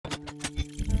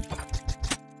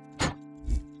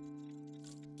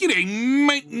G'day,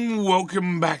 mate, and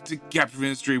welcome back to Captain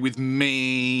Ministry with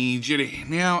me, Jitty.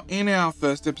 Now, in our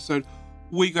first episode,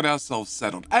 we got ourselves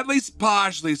settled, at least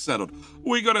partially settled.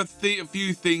 We got a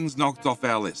few things knocked off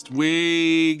our list.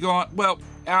 We got, well,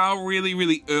 our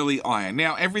really early iron.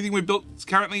 Now, everything we built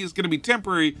currently is going to be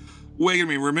temporary. We're going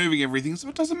to be removing everything, so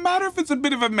it doesn't matter if it's a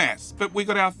bit of a mess, but we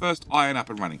got our first iron up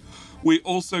and running. We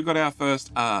also got our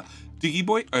first diggy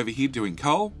boy over here doing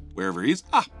coal, wherever he is.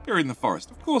 Ah, they're in the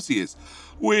forest. Of course he is.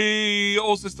 We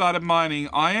also started mining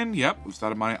iron. Yep, we've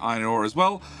started mining iron ore as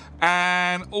well.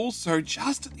 And also,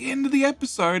 just at the end of the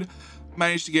episode,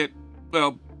 managed to get,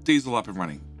 well, diesel up and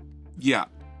running. Yeah.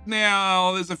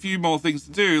 Now, there's a few more things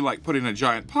to do, like put in a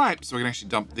giant pipe so we can actually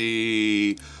dump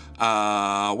the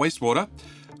wastewater.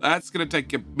 That's going to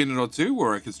take a minute or two,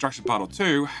 or a construction part or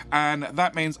two, and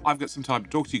that means I've got some time to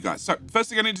talk to you guys. So,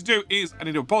 first thing I need to do is I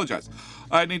need to apologize.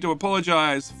 I need to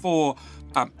apologize for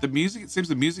the music. It seems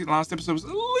the music in the last episode was a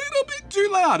little bit too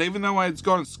loud, even though I'd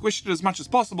gone and squished it as much as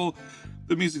possible.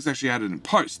 The music's actually added in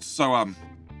post. So,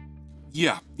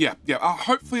 yeah.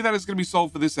 Hopefully that is going to be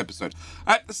solved for this episode.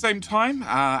 At the same time,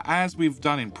 as we've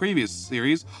done in previous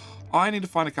series, I need to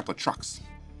find a couple of trucks,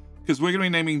 because we're going to be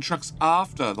naming trucks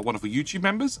after the wonderful YouTube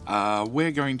members.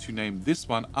 We're going to name this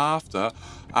one after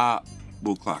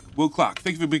Will Clark. Will Clark,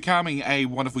 thank you for becoming a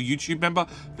wonderful YouTube member.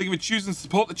 Thank you for choosing to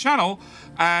support the channel.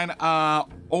 And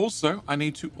also, I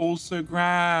need to also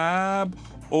grab...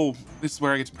 Oh, this is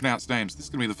where I get to pronounce names. This is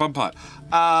going to be the fun part.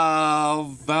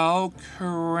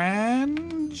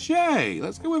 Valkyran J.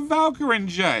 Let's go with Valkyran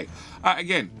J.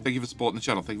 Again, thank you for supporting the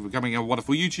channel. Thank you for becoming a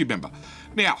wonderful YouTube member.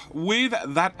 Now, with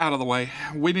that out of the way,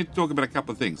 we need to talk about a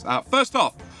couple of things. First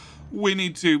off, we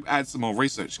need to add some more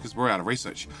research, because we're out of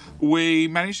research. We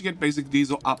managed to get basic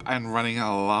diesel up and running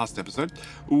last episode.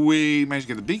 We managed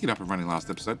to get the beacon up and running last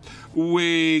episode.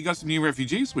 We got some new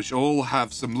refugees, which all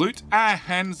have some loot,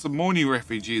 and some more new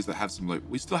refugees that have some loot.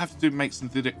 We still have to make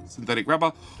synthetic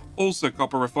rubber, also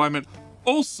copper refinement.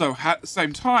 Also, at the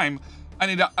same time, I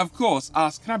need to, of course,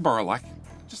 ask, can I borrow a like?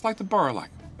 Just like to borrow a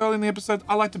like. Early in the episode,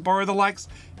 I like to borrow the likes.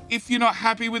 If you're not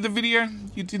happy with the video,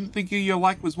 you didn't think your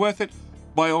like was worth it,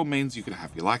 by all means, you can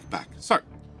have your like back. So,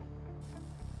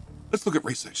 let's look at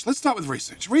research. Let's start with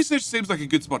research. Research seems like a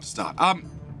good spot to start.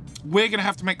 We're going to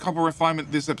have to make copper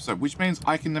refinement this episode, which means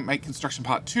I can make construction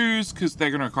part 2s, because they're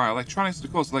going to require electronics. And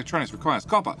of course, electronics requires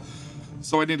copper.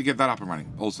 So I need to get that up and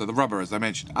running. Also, the rubber, as I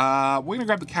mentioned. We're going to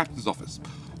grab the captain's office.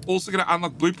 Also going to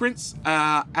unlock blueprints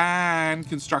and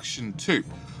construction 2.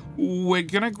 We're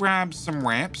going to grab some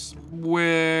ramps.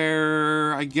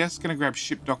 We're, I guess, going to grab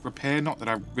ship dock repair. Not that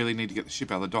I really need to get the ship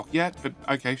out of the dock yet, but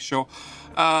okay, sure.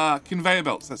 Conveyor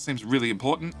belts, that seems really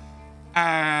important.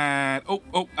 And,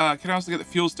 can I also get the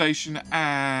fuel station?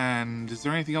 And is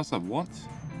there anything else I want?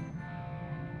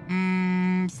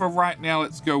 For right now,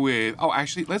 let's go with,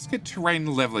 actually, let's get terrain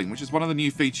leveling, which is one of the new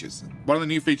features. One of the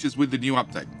new features with the new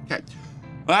update. Okay,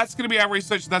 well, that's going to be our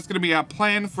research. That's going to be our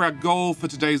plan for our goal for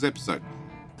today's episode.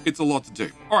 It's a lot to do.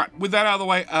 All right, with that out of the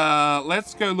way,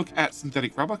 let's go look at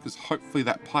synthetic rubber, because hopefully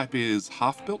that pipe is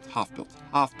half built.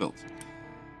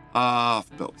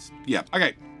 Yeah,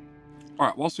 okay. All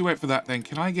right, whilst we wait for that, then,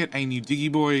 can I get a new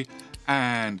diggy boy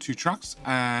and 2 trucks?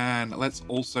 And let's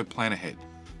also plan ahead.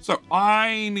 So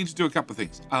I need to do a couple of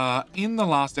things. In the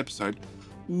last episode,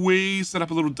 we set up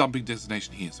a little dumping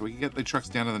destination here, so we can get the trucks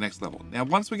down to the next level. Now,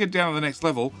 once we get down to the next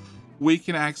level, we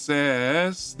can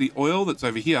access the oil that's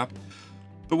over here,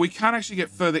 but we can't actually get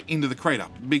further into the crater,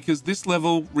 because this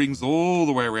level rings all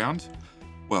the way around.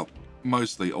 Well,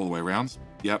 mostly all the way around.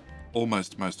 Yep,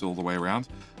 almost all the way around.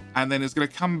 And then it's going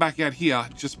to come back out here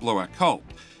just below our coal.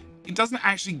 It doesn't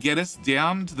actually get us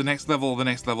down to the next level, the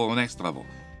next level, the next level.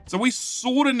 So we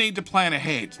sort of need to plan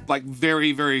ahead, like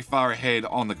very far ahead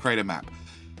on the crater map.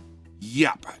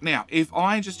 Yep. Now, if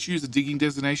I just choose a digging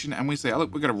destination and we say, oh,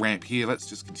 look, we've got a ramp here. Let's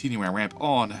just continue our ramp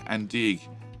on and dig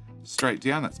straight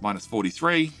down. That's minus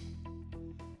 43.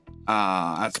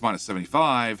 That's minus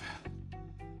 75.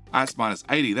 That's minus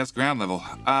 80. That's ground level.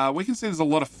 We can see there's a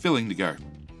lot of filling to go.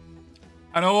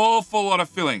 An awful lot of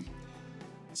filling.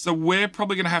 So we're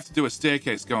probably going to have to do a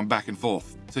staircase going back and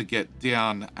forth to get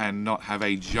down and not have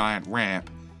a giant ramp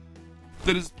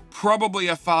that is probably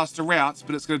a faster route,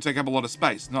 but it's going to take up a lot of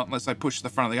space. Not unless I push the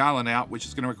front of the island out, which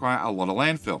is going to require a lot of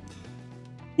landfill,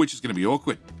 which is going to be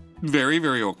awkward.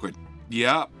 Very awkward.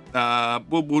 Yeah.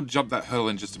 We'll jump that hurdle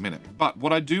in just a minute. But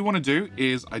what I do want to do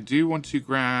is I do want to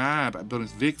grab building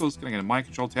some vehicles. Going to get a mind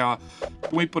control tower.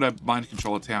 Can we put a mind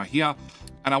controller tower here?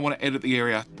 And I want to edit the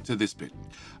area to this bit.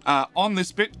 On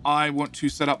this bit, I want to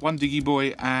set up 1 diggy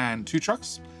boy and 2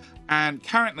 trucks. And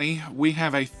currently we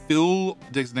have a fill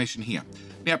designation here.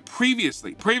 Now,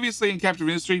 previously in Captive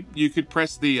Industry, you could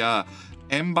press the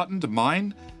M button to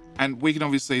mine, and we can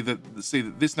obviously see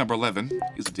that this number 11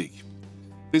 is a dig.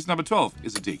 This number 12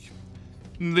 is a dig.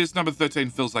 This number 13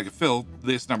 feels like a fill.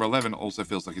 This number 11 also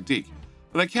feels like a dig.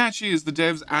 But the catch is the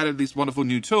devs added this wonderful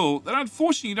new tool that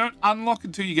unfortunately you don't unlock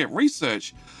until you get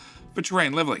research for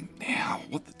terrain leveling. Now,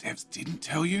 what the devs didn't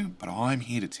tell you, but I'm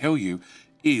here to tell you,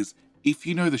 is if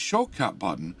you know the shortcut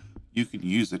button, you can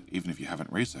use it even if you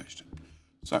haven't researched it.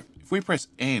 So if we press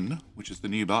N, which is the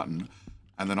new button,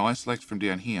 and then I select from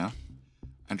down here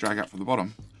and drag up from the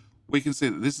bottom, we can see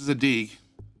that this is a dig,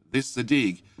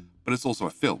 but it's also a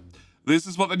fill. This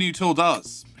is what the new tool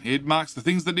does. It marks the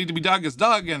things that need to be dug as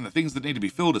dug and the things that need to be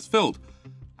filled as filled.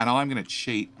 And I'm going to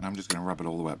cheat, and I'm just going to rub it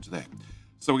all the way up to there.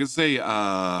 So we can see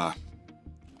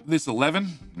this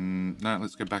 11. No,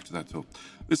 let's go back to that tool.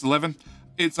 This 11,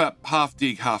 it's a half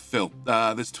dig, half fill.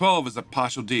 This 12 is a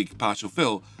partial dig, partial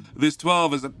fill. This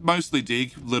 12 is a mostly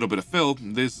dig, little bit of fill.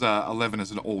 This 11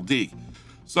 is an all dig.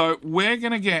 So we're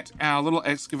going to get our little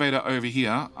excavator over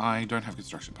here. I don't have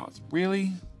construction parts.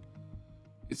 Really?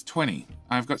 It's 20.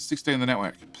 I've got 16 in the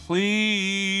network.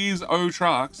 Please,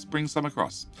 trucks, bring some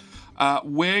across.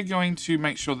 We're going to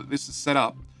make sure that this is set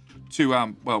up to,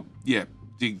 well, yeah,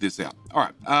 dig this out. All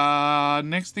right.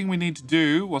 Next thing we need to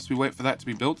do, whilst we wait for that to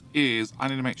be built, is I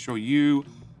need to make sure you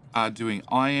are doing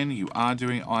iron. You are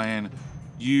doing iron.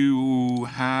 You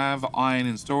have iron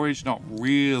in storage. Not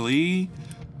really.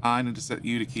 I need to set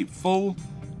you to keep full.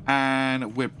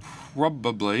 And we're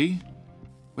probably...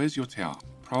 Where's your tower?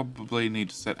 Probably need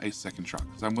to set a second truck,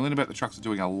 because I'm willing to bet the trucks are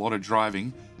doing a lot of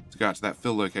driving to go out to that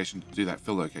fill location to do that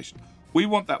fill location. We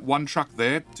want that one truck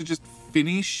there to just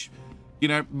finish, you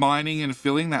know, mining and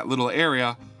filling that little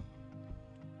area.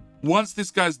 Once this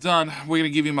guy's done, we're going to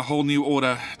give him a whole new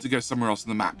order to go somewhere else on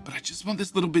the map. But I just want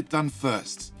this little bit done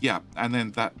first. Yeah, and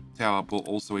then that tower will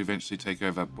also eventually take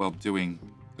over while doing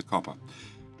the copper.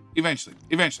 Eventually.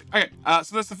 Okay,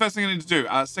 so that's the first thing I need to do.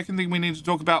 Second thing we need to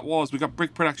talk about was we got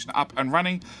brick production up and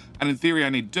running, and in theory I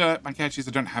need dirt. My catch is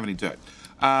I don't have any dirt.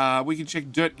 We can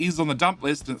check dirt is on the dump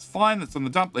list, and it's fine that's on the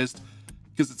dump list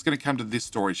because it's going to come to this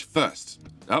storage first.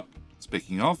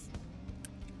 Speaking of,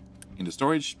 into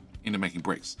storage, into making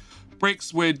bricks.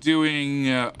 Bricks we're doing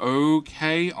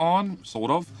okay on, sort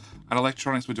of, and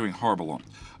electronics we're doing horrible on.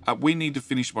 We need to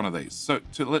finish one of these. So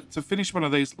to finish one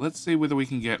of these, let's see whether we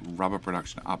can get rubber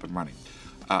production up and running.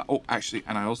 Actually,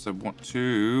 and I also want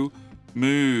to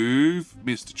move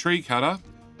Mr. Tree Cutter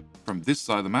from this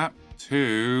side of the map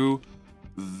to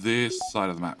this side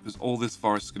of the map, because all this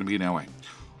forest is going to be in our way.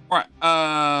 All right,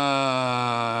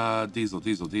 diesel.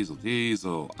 We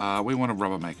want a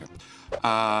rubber maker.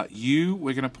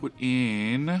 We're going to put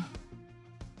in...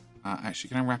 actually,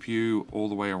 can I wrap you all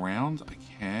the way around? I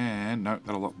can. No,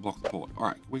 that'll block the port. All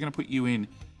right, we're going to put you in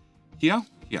here.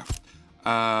 Yeah.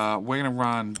 We're going to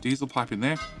run diesel pipe in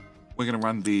there. We're going to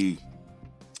run the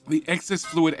excess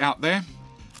fluid out there.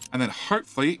 And then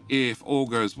hopefully, if all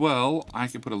goes well, I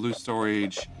can put a loose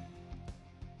storage.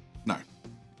 No.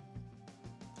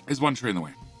 There's one tree in the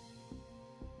way.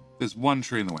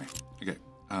 Okay.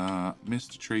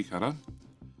 Mr. Tree Cutter.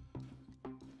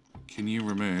 Can you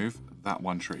remove that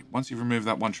one tree? Once you've removed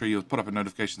that one tree, you'll put up a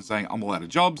notification saying I'm all out of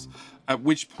jobs, at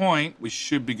which point we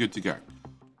should be good to go.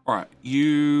 All right,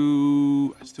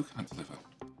 I still can't deliver.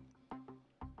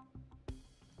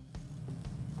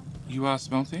 You are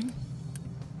smelting?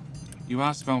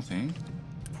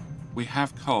 We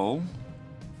have coal.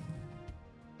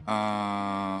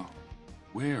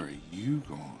 Where are you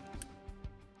gone?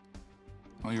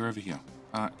 Oh, you're over here.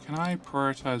 Can I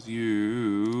prioritize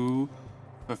you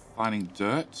for finding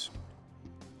dirt?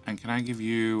 And can I give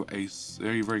you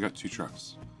you've already got 2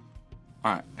 trucks.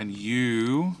 All right, and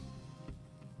you've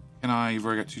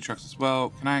already got 2 trucks as well.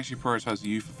 Can I actually prioritize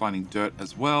you for finding dirt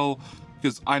as well?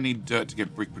 Because I need dirt to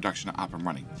get brick production up and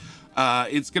running.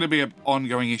 It's going to be an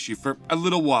ongoing issue for a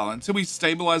little while until we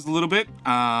stabilize a little bit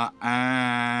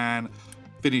and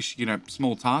finish,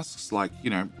 small tasks like,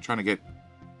 trying to get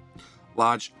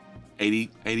large 80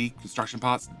 construction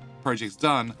parts projects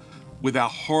done. With our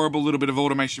horrible little bit of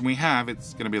automation we have,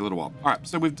 it's going to be a little while. All right,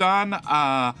 so we've done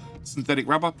synthetic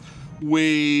rubber.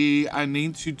 We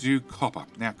need to do copper.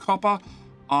 Now, copper,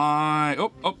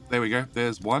 there we go.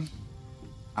 There's one.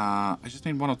 I just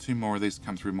need 1 or 2 more of these to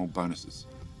come through, more bonuses.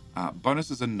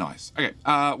 Bonuses are nice. Okay,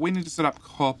 we need to set up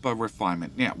copper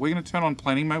refinement. Now, we're going to turn on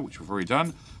planning mode, which we've already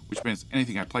done, which means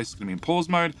anything I place is going to be in pause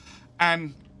mode.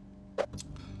 And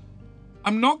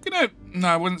I'm not going to, no,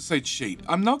 I wouldn't say cheat.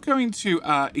 I'm not going to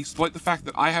exploit the fact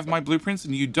that I have my blueprints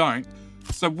and you don't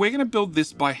So we're going to build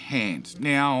this by hand.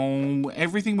 Now,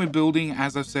 everything we're building,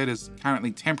 as I've said, is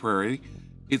currently temporary.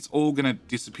 It's all going to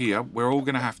disappear. We're all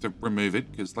going to have to remove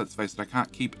it because, let's face it, I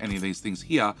can't keep any of these things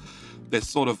here. They're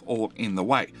sort of all in the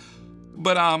way.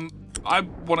 But I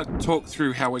want to talk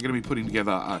through how we're going to be putting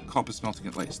together a copper smelting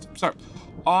at least. So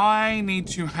I need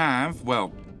to have,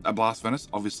 well, a blast furnace,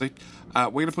 obviously. We're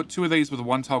going to put 2 of these with a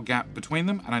 1-tile gap between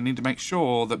them, and I need to make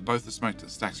sure that both the smoke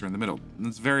stacks are in the middle. And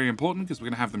it's very important because we're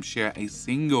going to have them share a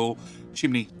single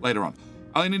chimney later on.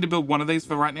 I only need to build 1 of these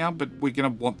for right now, but we're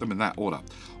going to want them in that order.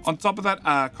 On top of that,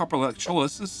 copper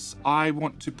electrolysis, I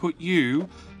want to put you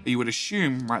would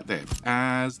assume right there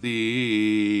as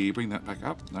the... Bring that back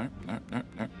up. No.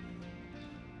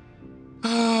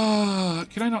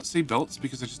 Can I not see belts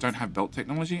because I just don't have belt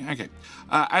technology? Okay.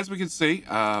 As we can see,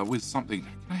 with something...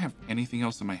 Can I have anything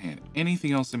else in my hand?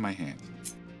 Anything else in my hand?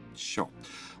 Sure.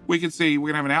 We can see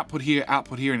we're going to have an output here,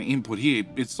 and an input here.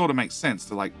 It sort of makes sense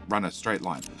to, like, run a straight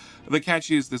line. The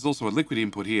catch is there's also a liquid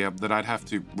input here that I'd have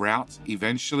to route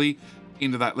eventually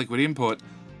into that liquid input.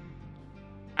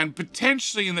 And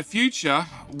potentially in the future,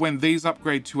 when these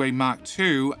upgrade to a Mark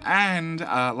II, and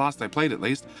last I played at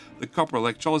least, the copper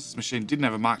electrolysis machine didn't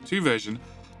have a Mark II version,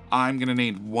 I'm going to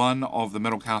need 1 of the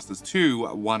metal casters to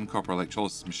 1 copper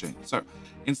electrolysis machine. So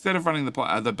instead of running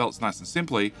the belts nice and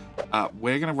simply,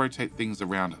 we're going to rotate things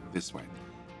around this way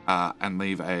and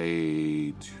leave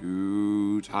a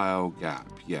 2-tile gap.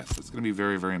 Yes, it's going to be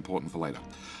very, very important for later.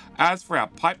 As for our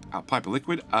pipe of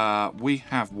liquid, we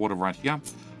have water right here.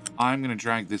 I'm going to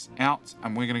drag this out,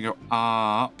 and we're going to go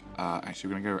up. Actually,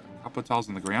 we're going to go a couple of tiles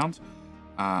on the ground,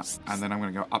 and then I'm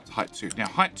going to go up to height 2. Now,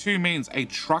 height 2 means a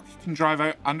truck can drive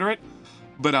out under it,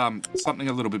 but something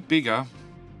a little bit bigger.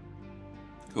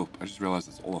 Cool. I just realized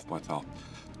it's all off by a tile.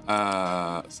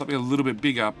 Something a little bit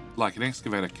bigger, like an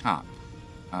excavator, can't.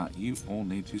 You all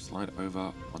need to slide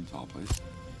over 1 tile, please.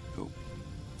 Cool.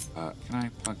 Can I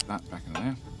plug that back in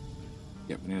there?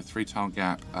 Yep, we need a 3-tile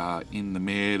gap in the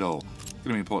middle. It's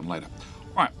going to be important later.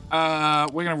 All right,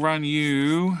 we're going to run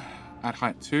you at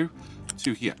height 2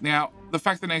 to here. Now, the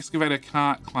fact that an excavator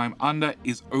can't climb under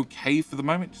is okay for the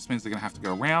moment. It just means they're going to have to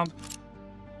go around.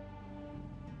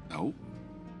 No.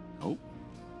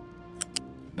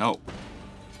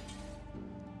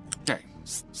 Okay.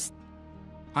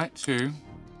 Height 2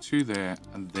 to there,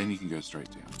 and then you can go straight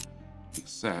down.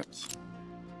 Except,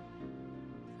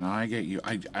 can I get you?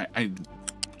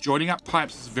 Joining up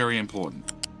pipes is very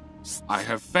important. I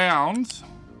have found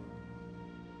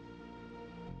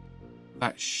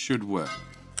that should work.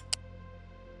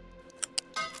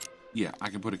 Yeah, I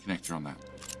can put a connector on that.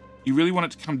 You really want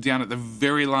it to come down at the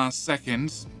very last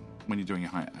second when you're doing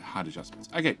your height adjustments.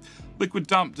 Okay, liquid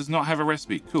dump does not have a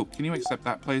recipe. Cool. Can you accept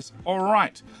that, please? All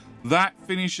right. That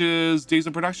finishes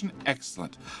diesel production.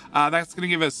 Excellent. That's going to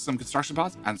give us some construction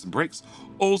parts and some bricks.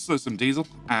 Also some diesel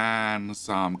and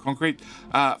some concrete.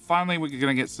 Finally, we're going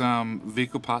to get some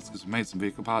vehicle parts because we made some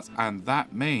vehicle parts. And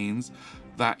that means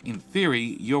that, in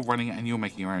theory, you're running and you're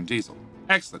making your own diesel.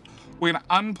 Excellent. We're going to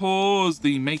unpause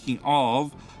the making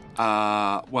of,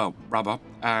 well, rubber.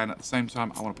 And at the same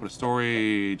time, I want to put a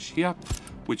storage here,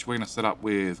 which we're going to set up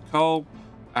with coal.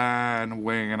 And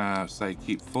we're gonna say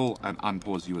keep full and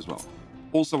unpause you as well.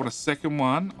 Also want a second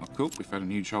one. Oh, cool. We found a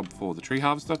new job for the tree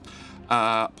harvester.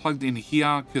 Plugged in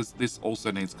here because this also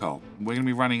needs coal. We're gonna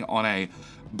be running on a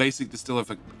basic distiller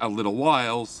for a little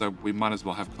while, so we might as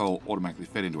well have coal automatically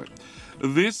fed into it.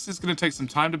 This is gonna take some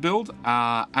time to build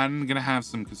and gonna have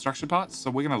some construction parts,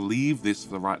 so we're gonna leave this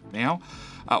for right now.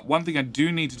 One thing I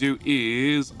do need to do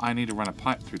is I need to run a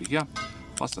pipe through to here,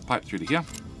 plus a pipe through to here.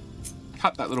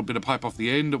 Cut that little bit of pipe off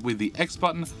the end with the X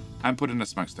button and put in a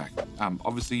smokestack.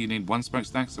 Obviously, you need 1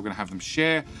 smokestack, so we're going to have them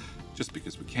share just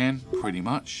because we can, pretty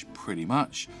much.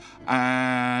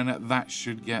 And that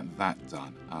should get that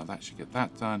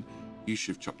done. You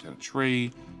should have chopped down a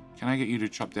tree. Can I get you to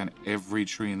chop down every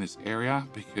tree in this area?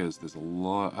 Because there's a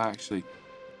lot. Actually,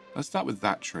 let's start with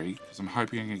that tree because I'm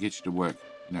hoping I'm going to get you to work,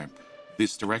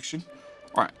 this direction.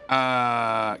 All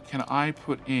right, can I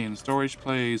put in storage,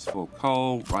 please, for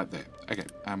coal right there? Okay,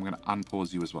 and we're going to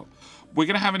unpause you as well. We're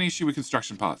going to have an issue with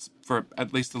construction parts for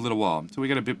at least a little while. Until we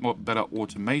get a bit more better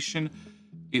automation,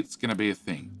 it's going to be a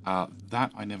thing.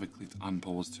 That I never clicked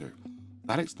unpause to.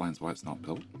 That explains why it's not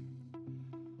built.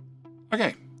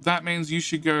 Okay, that means you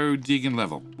should go dig and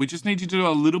level. We just need you to do a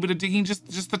little bit of digging,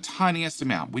 just the tiniest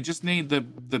amount. We just need the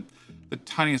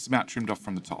tiniest amount trimmed off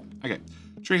from the top. Okay.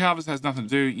 Tree harvest has nothing to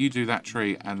do. You do that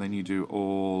tree, and then you do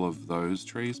all of those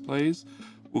trees, please.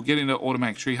 We'll get into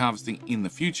automatic tree harvesting in the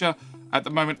future. At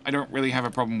the moment, I don't really have a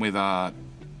problem with not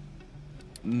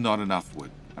enough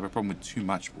wood. I have a problem with too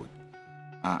much wood.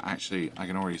 Actually, I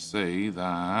can already see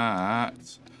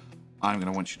that I'm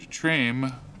going to want you to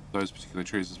trim those particular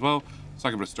trees as well, so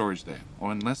I can put a storage there.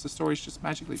 Or unless the storage just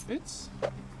magically fits.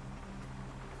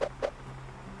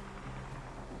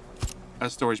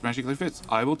 As storage magically fits,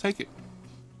 I will take it.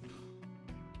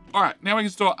 All right, now we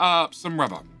can store up some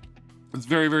rubber. It's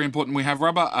very, very important we have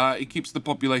rubber. It keeps the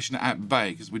population at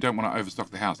bay because we don't want to overstock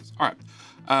the houses. All right,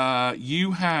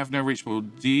 you have no reachable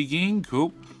digging,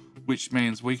 cool, which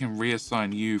means we can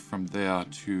reassign you from there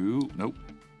to, nope,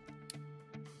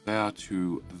 there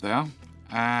to there.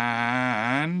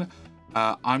 And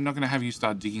I'm not going to have you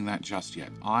start digging that just yet.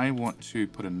 I want to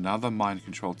put another mind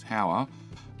control tower,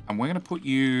 and we're going to put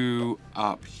you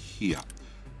up here.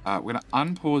 We're going to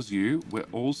unpause you. We're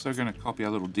also going to copy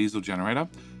our little diesel generator,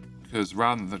 because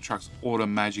rather than the trucks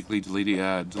auto-magically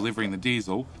delivering the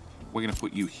diesel, we're going to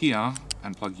put you here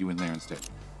and plug you in there instead.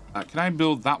 Can I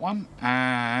build that one?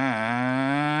 And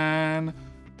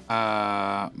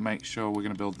make sure we're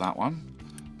going to build that one.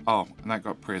 Oh, and that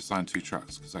got pre-assigned 2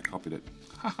 trucks because I copied it.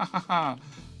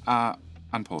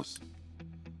 Unpause.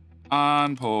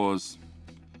 Unpause.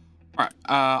 All right,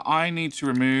 I need to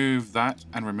remove that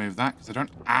and remove that because I don't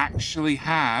actually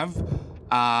have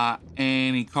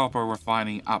any copper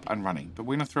refining up and running. But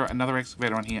we're going to throw another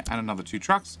excavator on here and another 2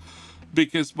 trucks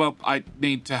because, well, I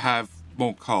need to have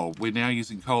more coal. We're now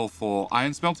using coal for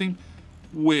iron smelting,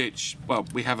 which, well,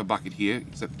 we have a bucket here,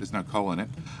 except there's no coal in it.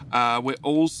 We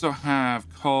also have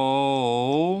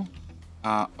coal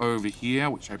over here,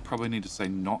 which I probably need to say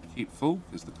not keep full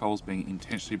because the coal's being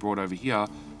intentionally brought over here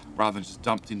rather than just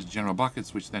dumped into general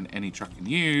buckets, which then any truck can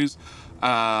use.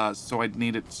 So I'd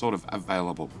need it sort of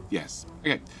available. Yes.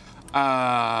 Okay.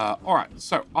 All right.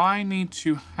 So I need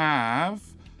to have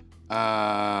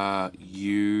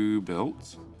you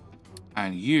built,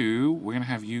 and we're going to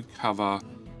have you cover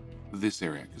this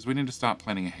area because we need to start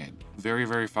planning ahead. Very,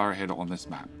 very far ahead on this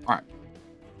map. All right.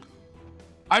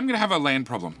 I'm going to have a land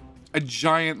problem. A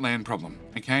giant land problem,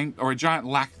 okay? Or a giant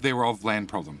lack thereof land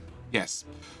problem. Yes.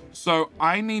 So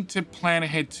I need to plan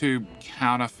ahead to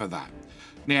counter for that.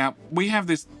 Now, we have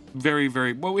this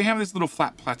we have this little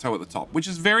flat plateau at the top, which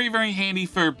is very, very handy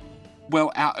for,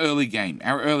 well, our early game,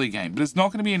 but it's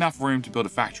not going to be enough room to build a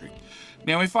factory.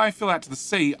 Now, if I fill out to the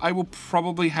sea, I will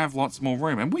probably have lots more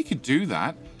room, and we could do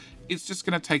that. It's just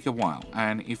going to take a while.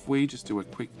 And if we just do a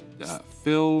quick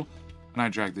fill, and I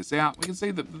drag this out, we can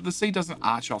see that the sea doesn't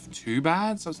arch off too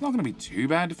bad, so it's not going to be too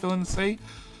bad to fill in the sea,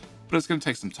 but it's going to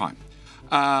take some time.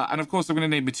 And of course, I'm going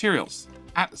to need materials.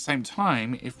 At the same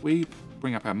time, if we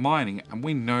bring up our mining, and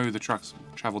we know the trucks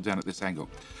travel down at this angle.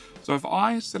 So if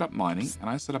I set up mining, and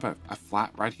I set up a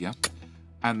flat right here,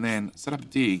 and then set up a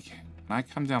dig, and I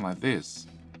come down like this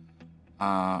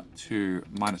to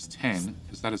 -10,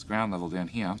 because that is ground level down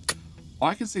here,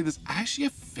 I can see there's actually a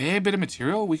fair bit of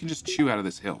material we can just chew out of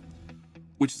this hill,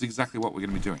 which is exactly what we're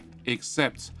going to be doing.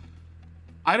 Except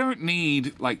I don't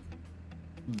need, like,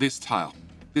 this tile,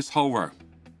 this whole row.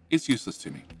 It's useless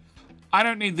to me. I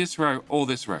don't need this row or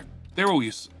this row. They're all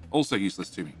also useless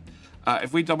to me.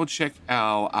 If we double check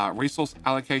our resource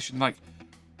allocation, like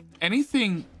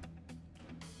anything,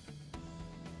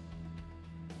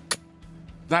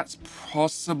 that's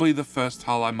possibly the first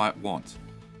tile I might want.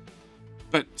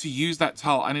 But to use that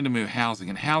tile, I need to move housing,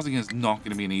 and housing is not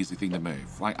going to be an easy thing to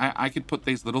move. Like, I could put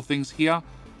these little things here,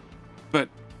 but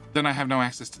then I have no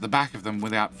access to the back of them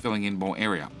without filling in more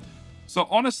area. So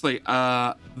honestly,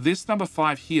 this number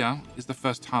 5 here is the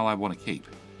first tile I want to keep.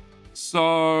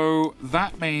 So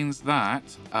that means that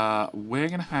we're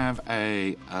going to have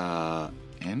a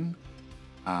N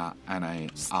and a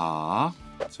R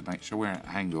to make sure we're at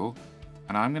an angle.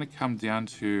 And I'm going to come down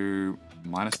to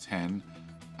 -10,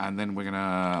 and then we're going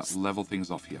to level things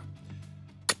off here.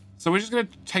 So we're just going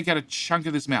to take out a chunk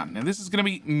of this mountain. And this is going to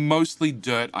be mostly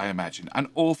dirt, I imagine. An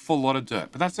awful lot of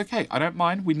dirt. But that's okay. I don't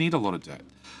mind. We need a lot of dirt.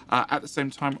 At the same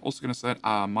time, also going to set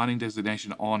our mining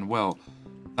designation on, well,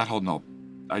 that whole knob.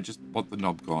 I just want the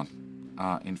knob gone.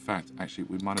 In fact, actually,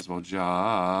 we might as well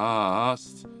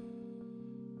just...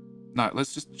 No,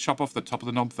 let's just chop off the top of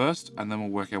the knob first, and then we'll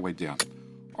work our way down.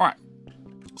 All right.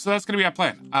 So that's going to be our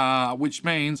plan, which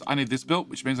means I need this built,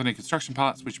 which means I need construction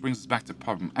parts, which brings us back to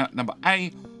problem number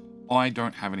A. I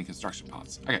don't have any construction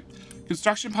parts. Okay,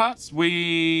 construction parts,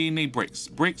 we need bricks.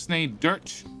 Bricks need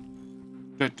dirt,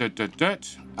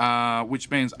 which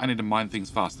means I need to mine things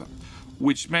faster.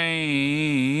 Which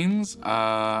means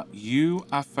you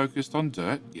are focused on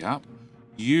dirt, yeah.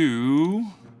 You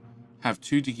have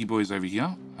 2 diggy boys over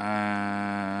here,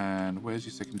 and where's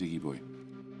your second diggy boy?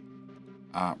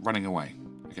 Running away.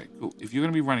 Okay, cool. If you're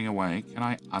going to be running away, can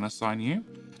I unassign you?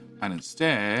 And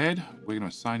instead, we're going to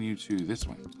assign you to this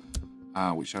one.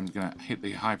 which I'm going to hit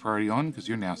the high priority on because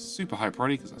you're now super high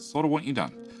priority because I sort of want you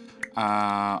done.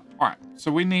 All right,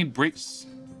 so we need bricks,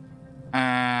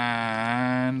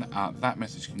 and that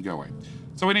message can go away.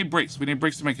 So we need bricks. We need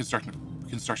bricks to make construction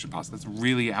parts. That's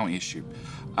really our issue.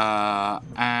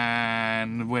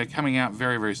 And we're coming out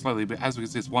very, very slowly, but as we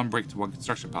can see, it's 1 brick to 1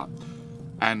 construction part.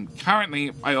 And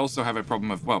currently, I also have a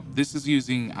problem of, well, this is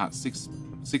using 6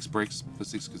 bricks for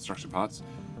 6 construction parts.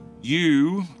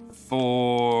 You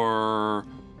for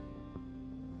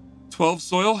 12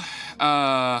 soil.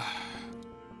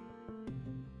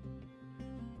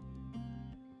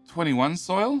 21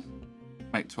 soil,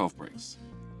 make 12 bricks.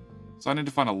 So I need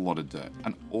to find a lot of dirt,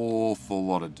 an awful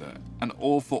lot of dirt, an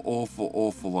awful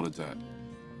lot of dirt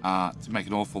to make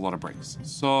an awful lot of bricks.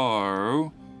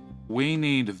 So we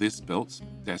need this built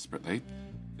desperately,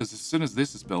 because as soon as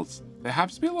this is built, there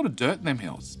happens to be a lot of dirt in them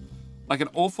hills, like an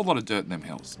awful lot of dirt in them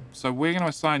hills. So we're going to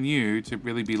assign you to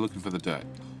really be looking for the dirt,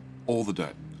 all the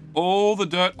dirt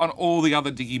on all the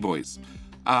other diggy boys.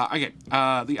 Okay,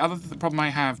 the other problem I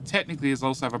have technically is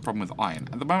also have a problem with iron.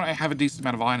 At the moment I have a decent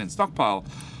amount of iron in stockpile,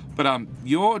 but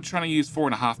you're trying to use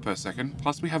 4.5 per second,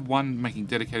 plus we have 1 making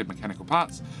dedicated mechanical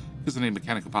parts, because I need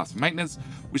mechanical parts for maintenance,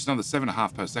 which is another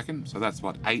 7.5 per second, so that's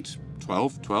what, 8,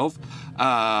 12.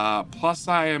 Plus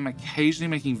I am occasionally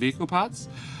making vehicle parts,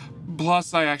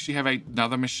 plus I actually have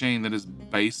another machine that is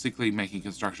basically making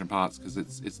construction parts, because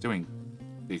it's doing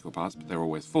vehicle parts, but they're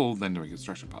always full, then doing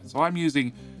construction parts. So I'm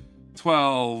using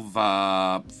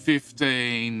 12,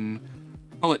 15,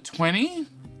 call it 20,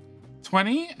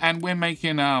 and we're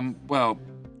making, well,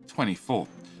 24.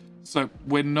 So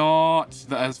we're not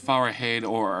as far ahead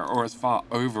or as far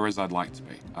over as I'd like to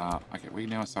be. Okay, we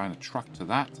now assign a truck to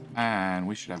that, and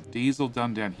we should have diesel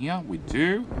done down here. We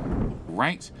do.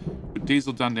 Great. With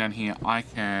diesel done down here, I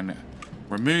can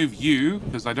remove you,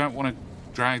 because I don't want to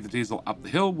drag the diesel up the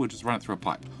hill. We'll just run it through a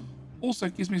pipe. Also,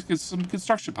 it gives me some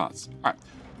construction parts. All right.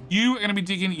 You are going to be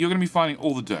digging, you're going to be finding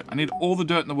all the dirt. I need all the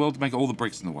dirt in the world to make all the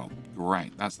bricks in the world.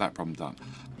 Great, that's that problem done.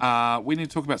 We need to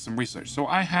talk about some research. So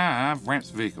I have ramps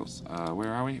for vehicles. Where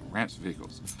are we? Ramps for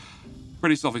vehicles.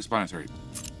 Pretty self-explanatory.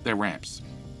 They're ramps.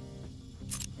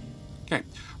 Okay,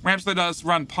 ramps let us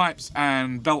run pipes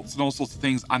and belts and all sorts of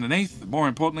things underneath. More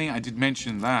importantly, I did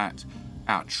mention that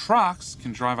our trucks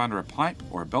can drive under a pipe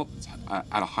or a belt that's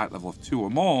at a height level of 2 or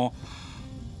more,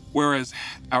 whereas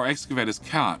our excavators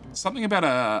can't. Something about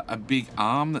a big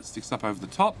arm that sticks up over the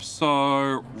top,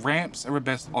 so ramps are a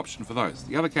best option for those.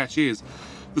 The other catch is,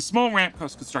 the small ramp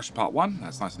costs construction part 1,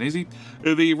 that's nice and easy.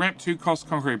 The ramp 2 costs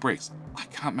concrete bricks. I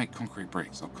can't make concrete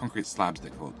bricks, or concrete slabs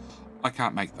they're called. I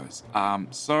can't make those.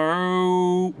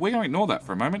 So we're going to ignore that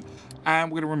for a moment,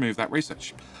 and we're going to remove that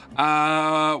research.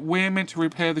 We're meant to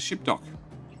repair the ship dock,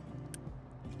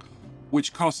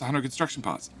 which costs 100 construction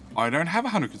parts. I don't have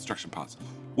 100 construction parts.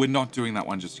 We're not doing that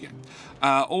one just yet.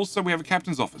 Also, we have a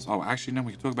captain's office. Oh, actually, no,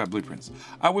 we can talk about blueprints.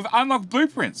 We've unlocked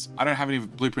blueprints. I don't have any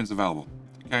blueprints available.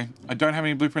 Okay, I don't have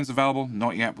any blueprints available.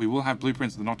 Not yet. We will have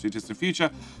blueprints in the not too distant future,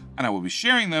 and I will be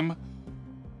sharing them,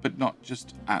 but not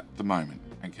just at the moment.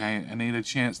 Okay, I need a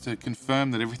chance to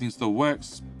confirm that everything still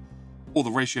works. All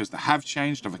the ratios that have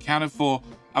changed I've accounted for,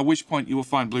 at which point you will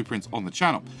find blueprints on the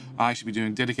channel. I actually be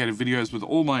doing dedicated videos with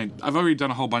all my, I've already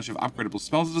done a whole bunch of upgradable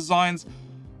smelter designs,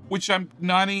 which I'm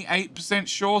 98%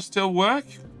 sure still work.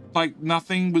 Like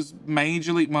nothing was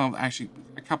majorly, well, actually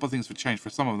a couple of things were changed for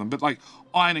some of them, but like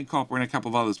iron and copper and a couple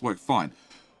of others work fine.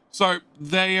 So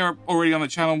they are already on the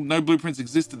channel. No blueprints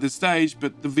exist at this stage,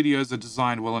 but the videos are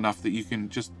designed well enough that you can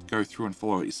just go through and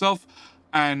follow it yourself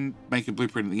and make a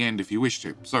blueprint at the end if you wish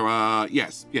to. So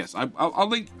yes, I'll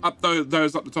link up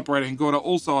those up the top right hand corner.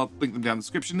 Also, I'll link them down in the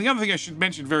description. The other thing I should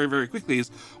mention very, very quickly is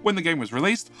when the game was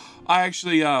released, I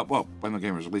actually, well, when the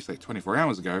game was released like 24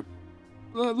 hours ago,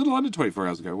 a little under 24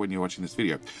 hours ago when you're watching this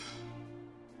video,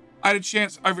 I had a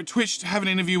chance over Twitch to have an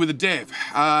interview with a dev.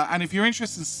 And if you're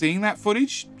interested in seeing that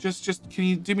footage, just can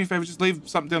you do me a favor, just leave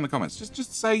something down in the comments.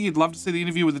 Just say you'd love to see the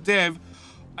interview with a dev.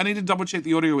 I need to double check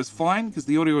the audio was fine because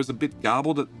the audio was a bit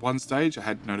garbled at one stage. I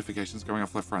had notifications going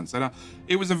off left, right, and center.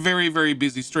 It was a very, very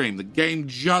busy stream. The game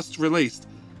just released.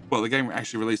 Well, the game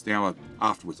actually released an hour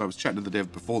afterwards. I was chatting to the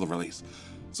dev before the release.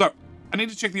 So I need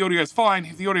to check the audio is fine.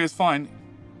 If the audio is fine,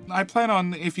 I plan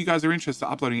on, if you guys are interested,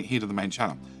 uploading it here to the main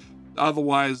channel.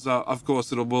 Otherwise, of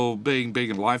course, it will being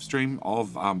a live stream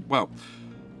of, well,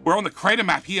 we're on the crater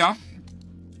map here.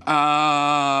 Being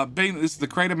that this is the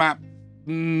crater map,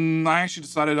 I actually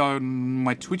decided on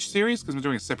my Twitch series, because we're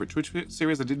doing a separate Twitch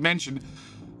series. I did mention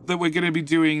that we're going to be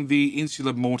doing the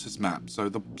Insular Mortis map, so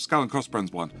the Skull and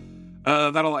Crossbones one.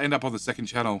 That'll end up on the second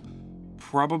channel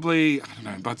probably, I don't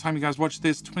know, by the time you guys watch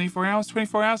this, 24 hours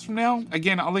from now.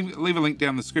 Again, I'll leave a link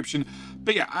down in the description.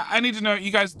 But yeah, I need to know,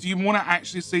 you guys, do you want to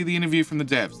actually see the interview from the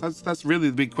devs? That's really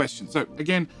the big question. So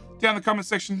again, down in the comment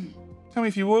section, tell me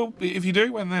if you will, if you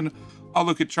do, and then I'll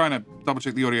look at trying to double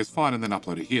check the audio is fine and then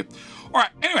upload it here. All right,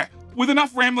 anyway, with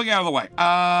enough rambling out of the way,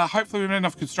 hopefully we've got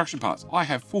enough construction parts. I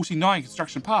have 49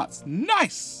 construction parts.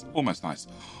 Nice, almost nice.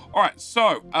 All right,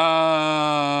 so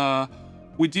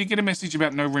we did get a message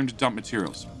about no room to dump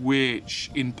materials, which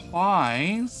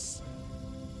implies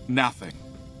nothing.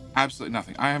 Absolutely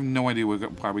nothing. I have no idea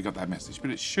why we got that message, but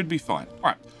it should be fine.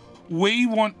 All right, we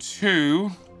want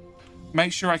to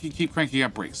make sure I can keep cranking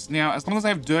out bricks. Now, as long as I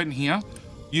have dirt in here,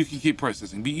 you can keep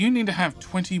processing, but you need to have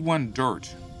 21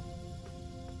 dirt.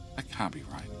 That can't be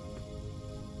right.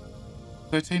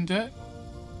 13 dirt?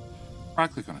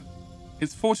 Right click on it.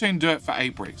 It's 14 dirt for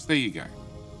 8 bricks. There you go.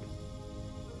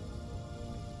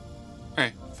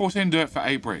 Okay, 14 dirt for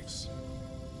 8 bricks.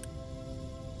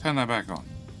 Turn that back on.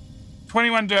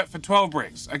 21 dirt for 12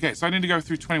 bricks. Okay, so I need to go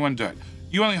through 21 dirt.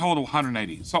 You only hold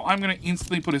 180. So I'm going to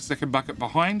instantly put a second bucket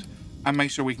behind and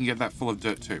make sure we can get that full of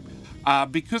dirt too.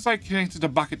 Because I connected a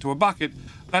bucket to a bucket,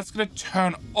 that's going to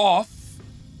turn off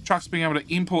trucks being able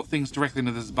to import things directly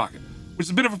into this bucket, which is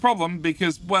a bit of a problem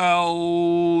because,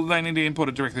 well, they need to import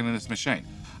it directly into this machine.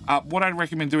 What I'd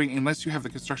recommend doing, unless you have the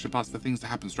construction parts for things to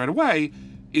happen straight away,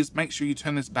 is make sure you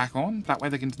turn this back on. That way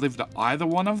they can deliver to either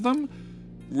one of them.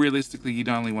 Realistically, you'd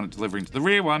only want it delivering to the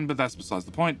rear one, but that's besides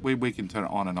the point. We can turn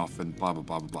it on and off and blah, blah,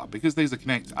 blah, blah, blah. Because these are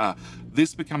connect,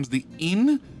 this becomes the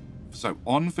in, so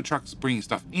on for trucks bringing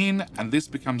stuff in, and this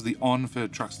becomes the on for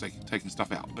trucks taking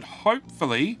stuff out. But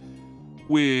hopefully,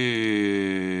 with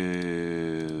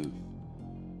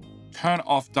turn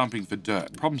off dumping for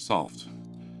dirt, problem solved.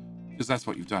 Because that's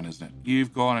what you've done, isn't it?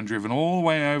 You've gone and driven all the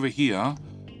way over here,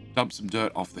 dumped some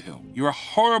dirt off the hill. You're a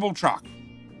horrible truck.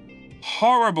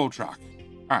 Horrible truck.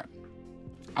 All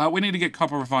right. We need to get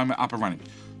copper refinement up and running.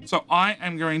 So I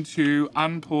am going to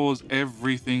unpause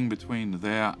everything between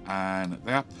there and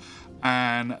there.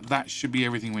 And that should be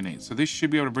everything we need. So this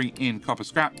should be able to bring in copper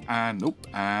scrap and,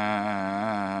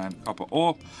 and copper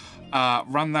ore.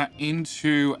 Run that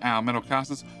into our metal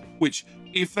casters, which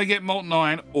if they get molten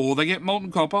iron or they get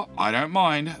molten copper, I don't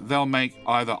mind. They'll make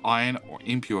either iron or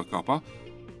impure copper.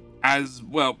 As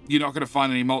well, you're not going to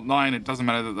find any molten iron. It doesn't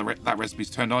matter that that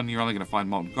recipe's turned on. You're only going to find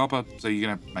molten copper. So you're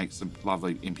going to make some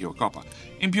lovely impure copper.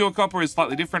 Impure copper is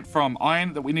slightly different from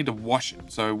iron, that we need to wash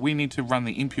it. So we need to run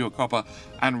the impure copper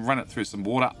and run it through some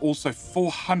water. Also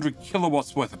 400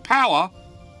 kilowatts worth of power.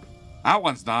 That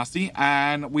one's nasty.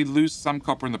 And we lose some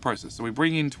copper in the process. So we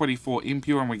bring in 24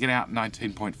 impure and we get out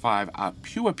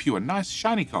 19.5 pure, nice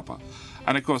shiny copper.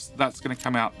 And of course, that's going to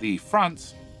come out the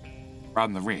front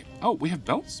rather than the rear. Oh, we have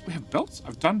belts? We have belts?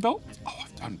 I've done belts? Oh,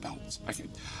 I've done belts. Okay.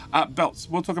 Belts.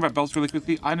 We'll talk about belts really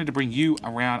quickly. I need to bring you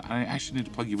around, and I actually need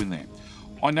to plug you in there.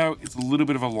 I know it's a little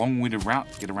bit of a long-winded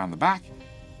route to get around the back,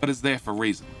 but it's there for a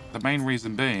reason. The main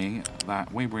reason being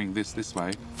that we bring this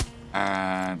way,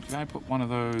 and can I put one of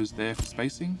those there for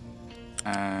spacing?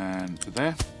 And to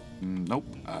there? Nope.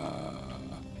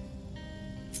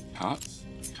 Carts,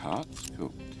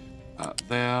 cool.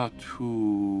 There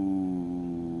to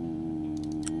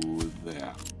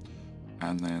there,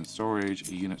 and then storage,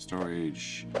 unit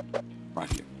storage, right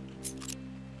here.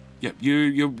 Yep,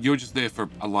 you're just there for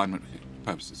alignment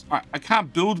purposes. All right, I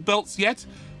can't build belts yet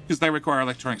because they require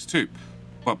electronics too.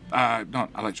 Well, not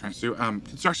electronics too.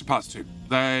 Construction parts too.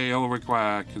 They all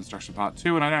require construction part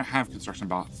 2, and I don't have construction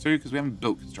parts 2 because we haven't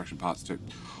built construction parts 2.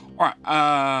 All right,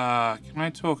 can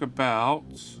I talk about?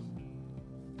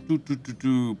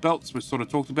 Belts we've sort of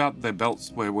talked about. They're belts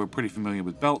where we're pretty familiar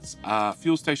with belts.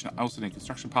 Fuel station I also need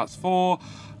construction parts for.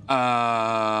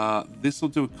 This will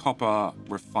do a copper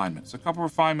refinement. So copper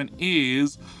refinement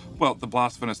is, well, the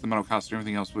blast furnace, the metal caster,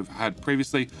 everything else we've had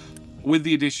previously, with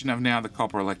the addition of now the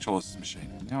copper electrolysis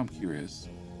machine. Now I'm curious.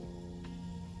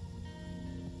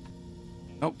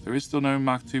 Nope, there is still no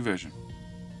Mark II version.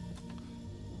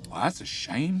 Well, that's a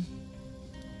shame.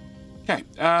 Okay,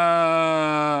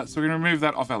 so we're going to remove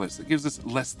that off our list. It gives us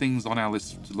less things on our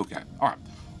list to look at. All right,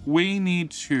 we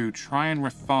need to try and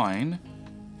refine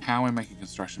how we're making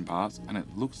construction parts, and it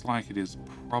looks like it is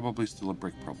probably still a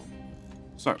brick problem.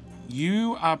 So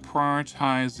you are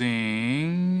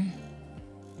prioritizing...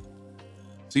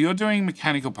 So you're doing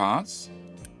mechanical parts.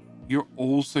 You're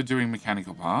also doing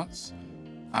mechanical parts.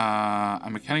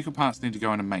 And mechanical parts need to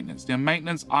go into maintenance. Now,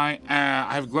 maintenance, I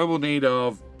have a global need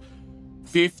of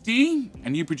 50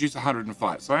 and you produce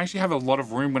 105. So I actually have a lot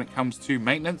of room when it comes to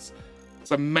maintenance.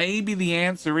 So maybe the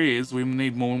answer is we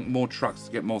need more trucks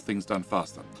to get more things done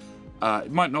faster.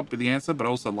 It might not be the answer, but I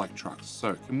also like trucks.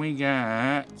 So can we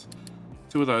get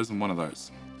 2 of those and 1 of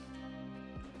those?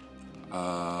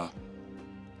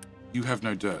 You have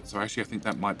no dirt. So actually, I think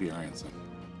that might be our answer.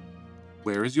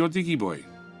 Where is your diggy boy?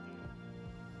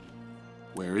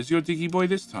 Where is your diggy boy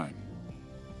this time?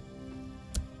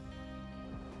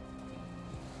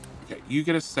 Okay, you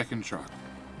get a second truck.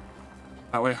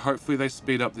 That way, hopefully they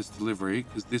speed up this delivery,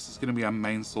 because this is going to be our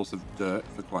main source of dirt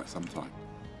for quite some time.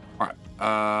 All right,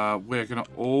 we're going to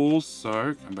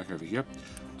also come back over here.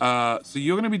 So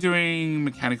you're going to be doing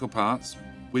mechanical parts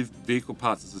with vehicle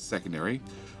parts as a secondary.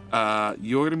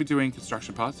 You're going to be doing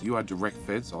construction parts. You are direct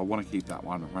fed, so I want to keep that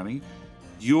one running.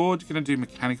 You're going to do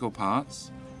mechanical parts,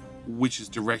 which is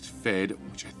direct fed,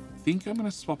 which I think I'm going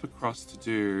to swap across to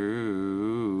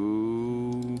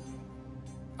do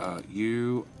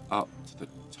you up to the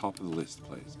top of the list,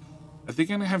 please. I think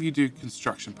I'm going to have you do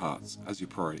construction parts as your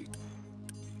priority.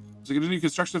 So you're going to do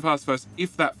construction parts first.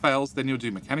 If that fails, then you'll do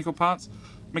mechanical parts.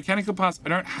 Mechanical parts, I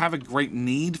don't have a great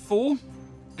need for.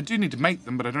 I do need to make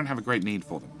them, but I don't have a great need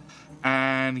for them.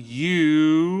 And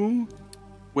you...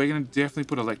 We're going to definitely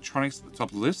put electronics at the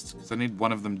top of the list, because I need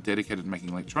one of them dedicated to making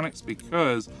electronics,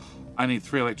 because I need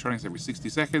 3 electronics every 60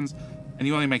 seconds, and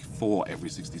you only make 4 every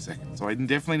 60 seconds. So I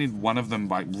definitely need one of them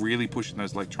by really pushing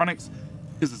those electronics,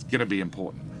 because it's going to be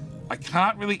important. I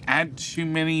can't really add too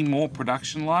many more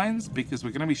production lines, because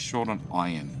we're going to be short on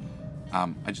iron.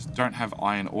 I just don't have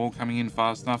iron ore coming in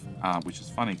fast enough, which is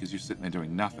funny, because you're sitting there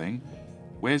doing nothing.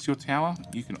 Where's your tower?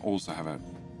 You can also have a...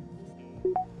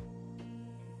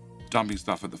 dumping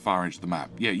stuff at the far edge of the map.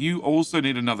 Yeah, you also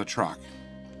need another truck.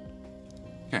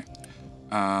 Okay.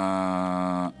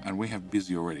 And we have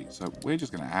busy already. So we're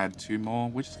just going to add 2 more.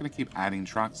 We're just going to keep adding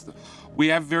trucks. We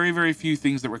have very, very few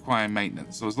things that require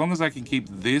maintenance. So as long as I can keep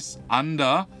this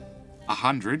under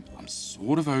 100, I'm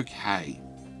sort of okay.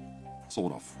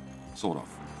 Sort of.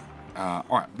 All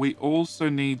right. We also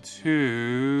need to...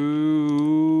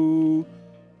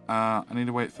 I need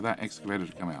to wait for that excavator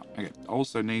to come out. Okay, I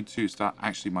also need to start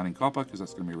actually mining copper, because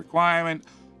that's going to be a requirement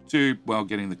to, well,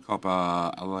 getting the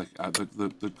copper,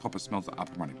 the copper smelter up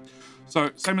and running. So,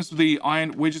 same as with the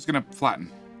iron, we're just going to flatten.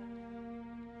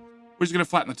 We're just going to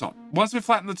flatten the top. Once we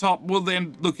flatten the top, we'll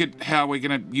then look at how we're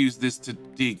going to use this to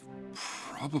dig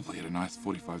probably at a nice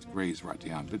 45 degrees right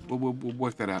down. But we'll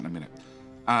work that out in a minute.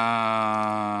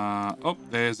 Oh,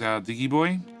 there's our diggy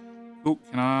boy. Oh,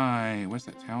 can I... Where's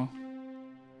that tower?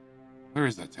 Where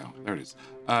is that tower? There it is.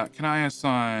 Can I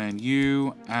assign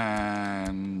you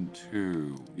and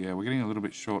 2? Yeah, we're getting a little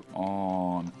bit short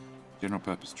on general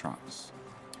purpose trucks.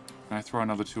 Can I throw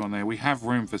another 2 on there? We have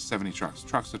room for 70 trucks.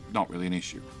 Trucks are not really an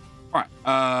issue. All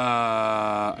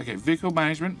right. Okay, vehicle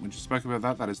management. We just spoke about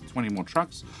that. That is 20 more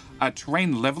trucks.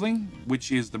 Terrain leveling,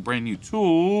 which is the brand new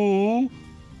tool,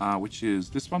 which is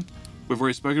this one. We've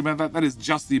already spoken about that. That is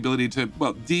just the ability to,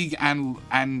 well, dig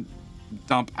and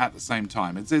dump at the same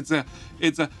time. It's a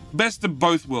best of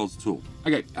both worlds tool.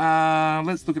 Okay,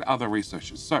 let's look at other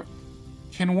researchers. So,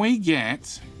 can we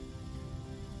get...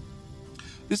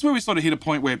 This is where we sort of hit a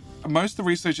point where most of the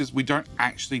researchers we don't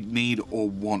actually need or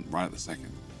want right at the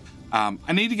second.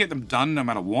 I need to get them done no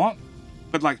matter what,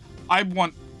 but like, I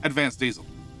want advanced diesel.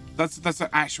 That's the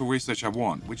actual research I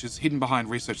want, which is hidden behind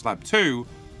Research Lab 2,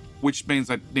 which means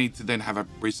I need to then have a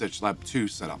Research Lab 2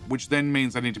 set up, which then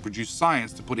means I need to produce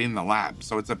science to put in the lab.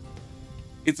 So it's a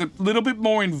little bit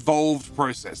more involved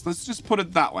process. Let's just put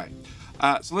it that way.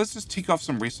 So let's just tick off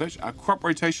some research. Crop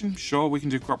rotation, sure, we can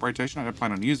do crop rotation. I don't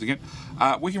plan on using it.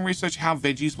 We can research how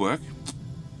veggies work.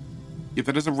 If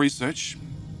that is a research,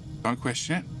 don't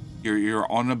question it.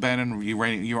 You're on abandoned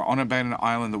uranium. You're on an abandoned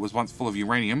island that was once full of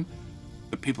uranium.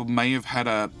 The people may have had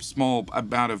a small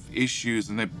amount of issues,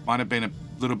 and there might have been a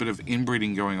little bit of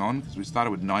inbreeding going on, because we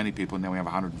started with 90 people and now we have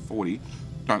 140.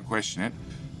 Don't question it.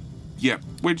 Yep,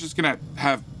 we're just gonna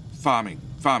have farming,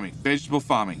 vegetable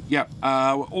farming. Yep.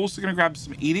 We're also gonna grab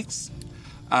some edicts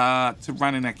to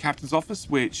run in our captain's office,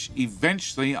 which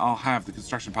eventually I'll have the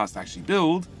construction parts to actually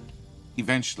build.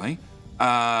 Eventually,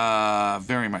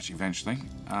 very much eventually.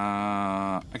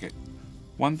 Okay,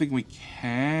 one thing we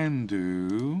can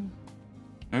do.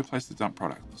 No place to dump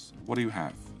products. What do you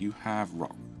have? You have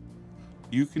rock.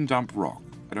 You can dump rock.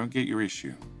 I don't get your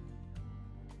issue.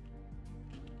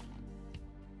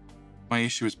 My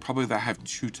issue is probably that I have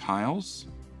 2 tiles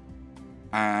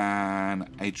and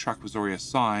a truck was already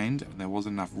assigned and there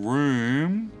wasn't enough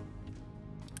room.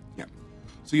 Yeah.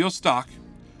 So you're stuck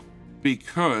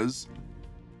because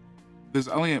there's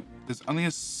only a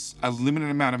limited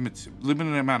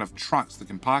amount of trucks that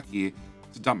can park here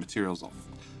to dump materials off.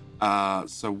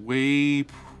 So we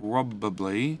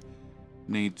probably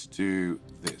need to do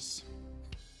this.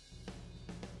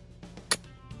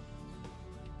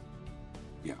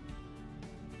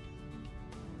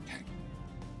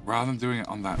 rather than doing it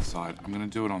on that side, I'm going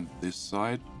to do it on this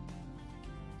side.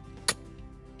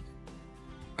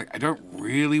 Like, I don't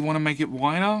really want to make it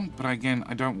wider, but again,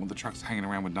 I don't want the trucks hanging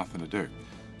around with nothing to do.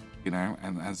 You know,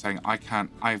 and saying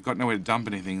I've got nowhere to dump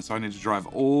anything, so I need to drive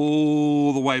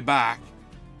all the way back.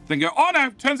 Then go, oh no,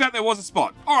 turns out there was a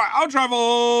spot. All right, I'll drive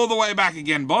all the way back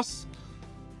again, boss.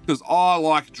 Because I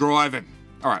like driving.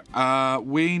 All right,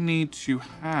 we need to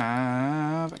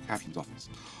have a captain's office.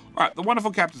 All right, the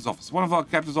wonderful captain's office. One of our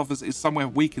captain's office is somewhere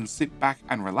we can sit back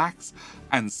and relax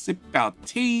and sip our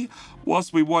tea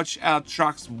whilst we watch our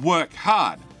trucks work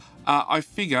hard. I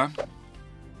figure,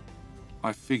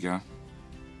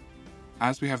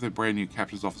 as we have the brand new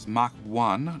captain's office, Mark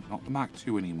 1, not the Mark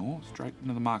 2 anymore, straight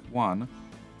into the Mark 1,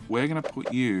 we're going to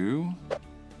put you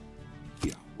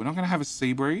here. We're not going to have a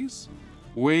sea breeze.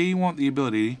 We want the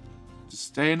ability to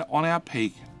stand on our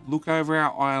peak, look over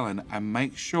our island, and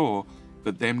make sure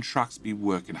that them trucks be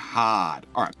working hard.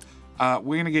 All right,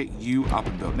 we're going to get you up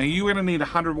and built. Now, you're going to need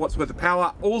 100 watts worth of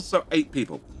power, also 8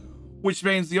 people, which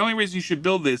means the only reason you should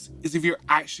build this is if you're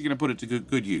actually going to put it to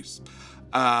good use.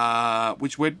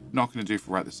 Which we're not going to do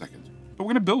for right this second. But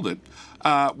we're going to build it.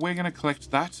 We're going to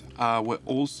collect that. We're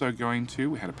also going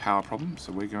to, we had a power problem,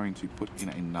 so we're going to put in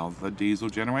another diesel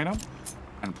generator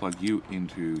and plug you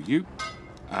into you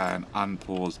and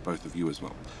unpause both of you as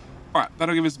well. All right,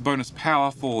 that'll give us bonus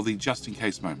power for the just in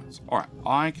case moments. All right,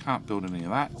 I can't build any of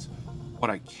that. What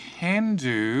I can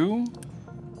do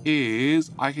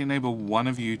is I can enable 1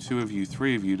 of you, 2 of you,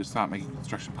 3 of you to start making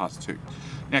construction parts 2.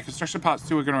 Now, construction parts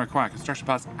 2 are going to require construction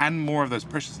parts and more of those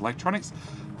precious electronics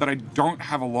that I don't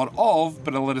have a lot of,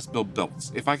 but it'll let us build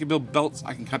belts. If I can build belts,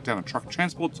 I can cut down on truck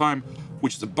transport time,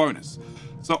 which is a bonus.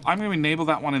 So I'm going to enable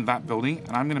that one in that building,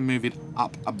 and I'm going to move it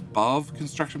up above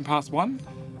construction parts 1,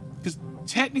 because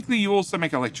technically you also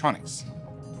make electronics.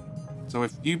 So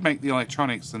if you make the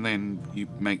electronics and then you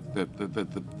make the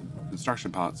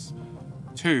construction parts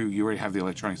 2, you already have the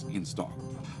electronics in stock.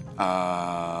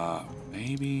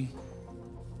 Maybe.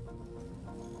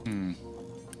 You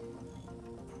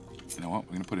know what?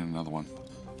 We're going to put in another one.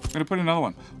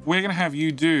 We're going to have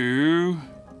you do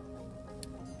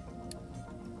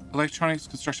electronics,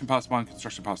 construction parts 1,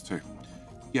 construction parts 2.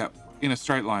 Yep, in a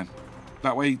straight line.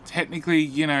 That way, technically,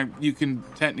 you know, you can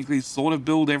technically sort of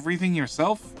build everything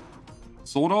yourself.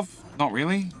 Sort of. Not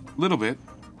really. Little bit,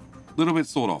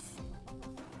 sort of.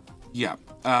 Yeah.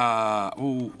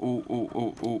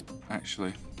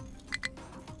 Actually,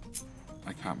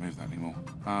 I can't move that anymore.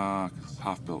 Because it's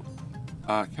half built.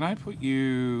 Can I put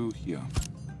you here?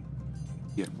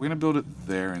 Yeah, we're gonna build it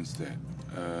there instead.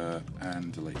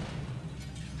 And delete.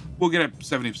 We'll get a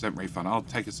 70% refund. I'll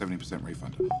take a 70%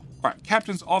 refund. All right,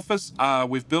 captain's office.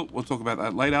 We've built. We'll talk about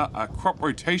that later. Crop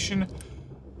rotation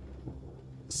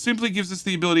simply gives us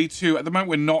the ability to, at the moment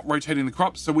we're not rotating the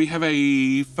crops, so we have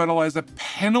a fertilizer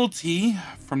penalty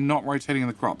from not rotating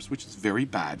the crops, which is very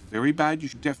bad. Very bad. You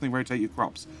should definitely rotate your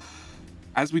crops.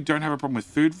 As we don't have a problem with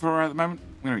food for at the moment,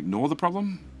 we're going to ignore the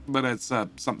problem, but it's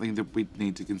something that we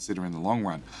need to consider in the long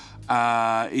run.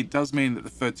 It does mean that the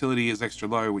fertility is extra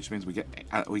low, which means we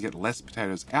get less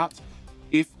potatoes out.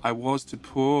 If I was to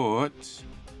put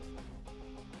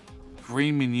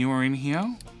green manure in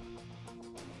here,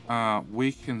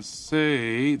 we can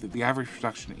see that the average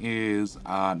production is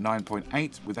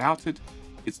 9.8. Without it,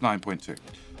 it's 9.2.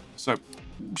 So,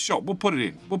 sure, we'll put it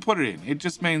in. It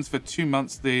just means for 2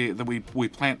 months that we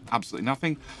plant absolutely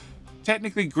nothing.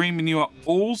 Technically, green manure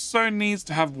also needs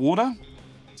to have water.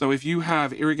 So if you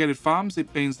have irrigated farms,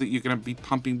 it means that you're going to be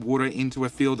pumping water into a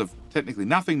field of technically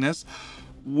nothingness,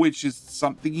 which is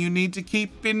something you need to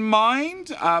keep in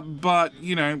mind. But,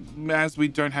 you know, as we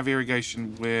don't have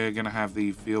irrigation, we're going to have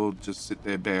the field just sit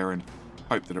there bare and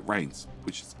hope that it rains,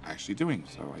 which it's actually doing.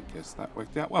 So I guess that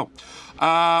worked out well.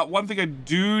 One thing I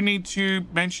do need to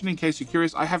mention, in case you're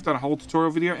curious, I have done a whole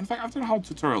tutorial video. In fact, I've done a whole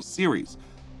tutorial series,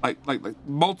 like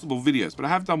multiple videos, but I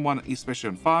have done one especially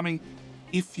on farming.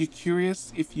 If you're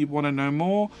curious, if you want to know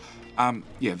more,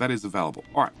 yeah, that is available.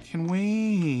 All right, can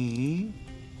we...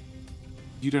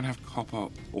 You don't have copper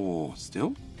ore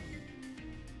still?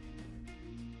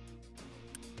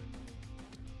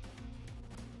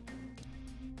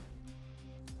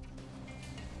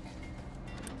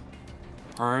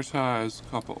 Prioritize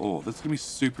copper ore. That's gonna be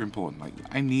super important. Like,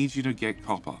 I need you to get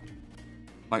copper.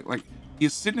 Like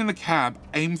you're sitting in the cab,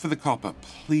 aim for the copper,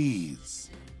 please.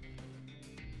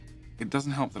 It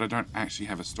doesn't help that I don't actually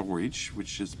have a storage,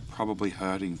 which is probably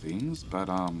hurting things, but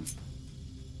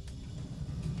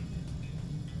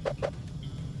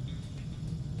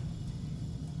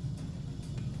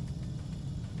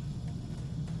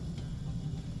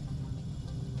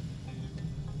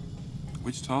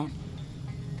which tile?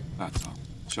 That's all.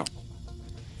 Sure.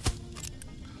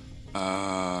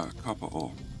 Copper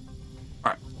ore.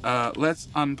 Alright, let's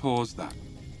unpause that.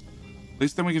 At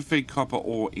least then we can feed copper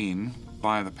ore in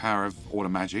via the power of auto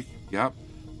magic. Yep.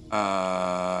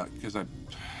 Because do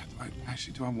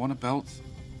I want a belt?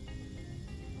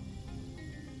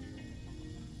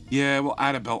 Yeah, we'll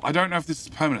add a belt. I don't know if this is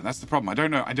permanent. That's the problem. I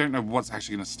don't know what's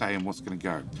actually going to stay and what's going to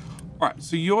go. All right,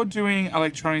 so you're doing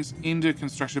electronics into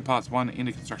construction parts 1,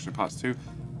 into construction parts 2.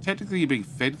 Technically, you're being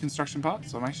fed construction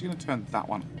parts, so I'm actually going to turn that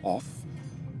one off.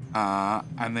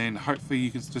 And then hopefully you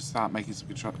can just start making some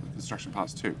construction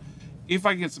parts 2. If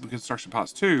I get some construction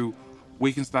parts 2,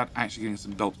 we can start actually getting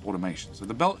some belt automation. So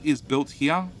the belt is built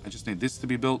here. I just need this to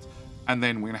be built. And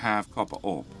then we're going to have copper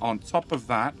ore. On top of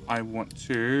that, I want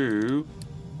to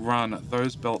run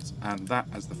those belts and that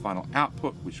as the final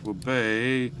output, which will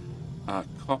be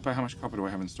copper. How much copper do I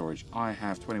have in storage? I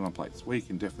have 21 plates. We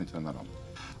can definitely turn that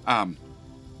on.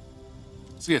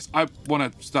 So yes, I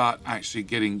want to start actually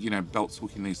getting, belts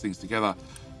hooking these things together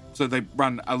so they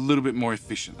run a little bit more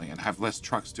efficiently and have less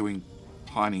trucks doing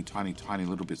tiny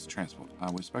little bits of transport.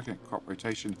 We've spoken at crop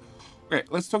rotation. Okay,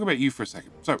 let's talk about you for a second.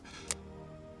 So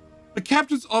the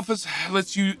captain's office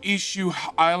lets you issue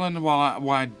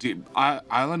island-wide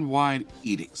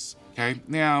edicts. Okay,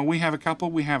 now we have a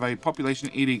couple. We have a population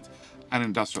edict and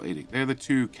industrial edict. They're the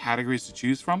two categories to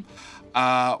choose from,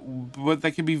 but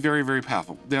they can be very, very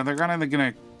powerful. Now they're either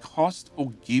going to cost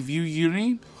or give you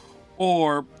unity,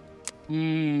 or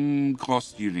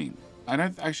cost unity. I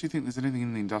don't actually think there's anything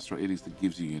in the industrial edicts that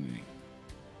gives you unity.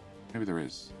 Maybe there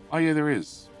is. Oh yeah, there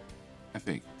is. I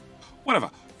think.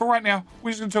 Whatever. For right now,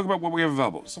 we're just going to talk about what we have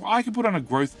available. So I can put on a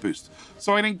growth boost.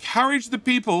 So I'd encourage the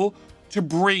people to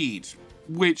breed,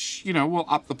 which, will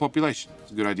up the population.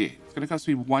 It's a good idea. It's going to cost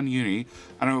me 1 unity,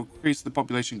 and it will increase the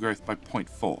population growth by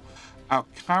 0.4. Our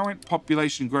current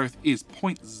population growth is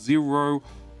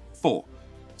 0.04.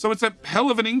 So it's a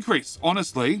hell of an increase,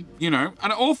 honestly, an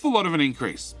awful lot of an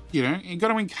increase. You've got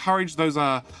to encourage those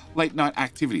late night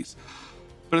activities.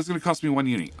 But it's going to cost me 1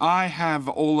 uni. I have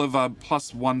all of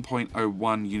plus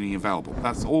 1.01 uni available.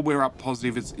 That's all we're up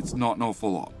positive. It's not an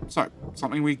awful lot. So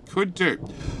something we could do.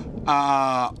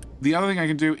 The other thing I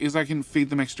can do is I can feed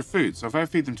them extra food. So if I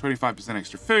feed them 25%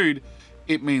 extra food,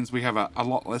 it means we have a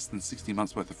lot less than 60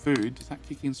 months worth of food. Does that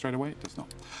kick in straight away? It does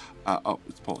not. Oh,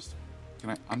 it's paused. Can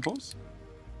I unpause?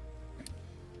 Okay.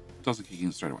 Doesn't kick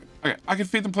in straight away. Okay, I can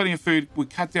feed them plenty of food. We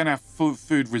cut down our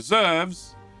food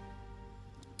reserves.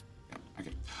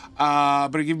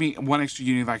 But it gives me 1 extra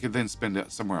unit that I could then spend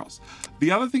it somewhere else.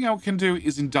 The other thing I can do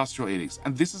is industrial edicts,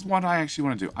 and this is what I actually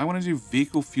want to do. I want to do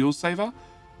vehicle fuel saver,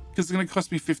 because it's going to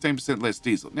cost me 15% less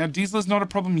diesel. Now, diesel is not a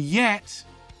problem yet,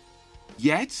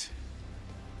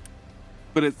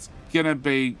 but it's going to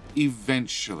be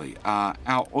eventually.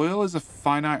 Our oil is a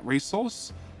finite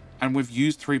resource, and we've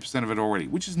used 3% of it already,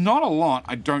 which is not a lot.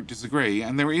 I don't disagree,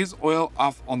 and there is oil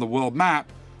off on the world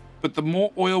map. But the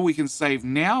more oil we can save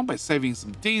now by saving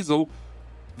some diesel,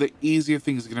 the easier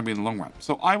things are going to be in the long run.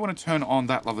 So I want to turn on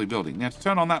that lovely building. Now, to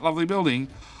turn on that lovely building,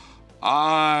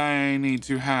 I need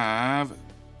to have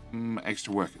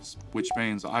extra workers, which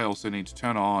means I also need to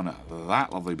turn on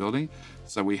that lovely building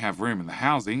so we have room in the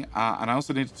housing. And I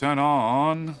also need to turn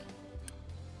on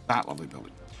that lovely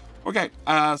building. Okay,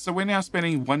 so we're now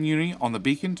spending 1 uni on the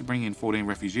beacon to bring in 14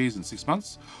 refugees in 6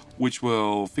 months, which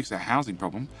will fix our housing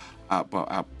problem, well,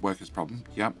 our workers problem.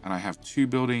 Yep, and I have 2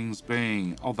 buildings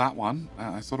being, that one,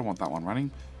 I sort of want that one running,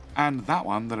 and that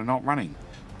one that are not running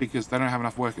because they don't have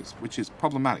enough workers, which is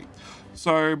problematic.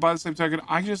 So by the same token,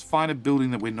 I can just find a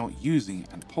building that we're not using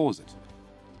and pause it.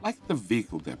 Like the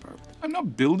vehicle depot. I'm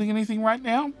not building anything right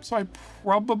now, so I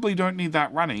probably don't need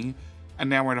that running,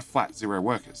 and now we're at a flat 0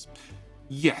 workers.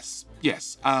 Yes,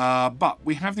 but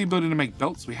we have the ability to make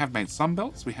belts. We have made some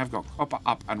belts. We have got copper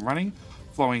up and running,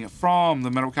 flowing from the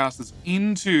metal casters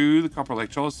into the copper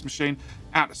electrolysis machine,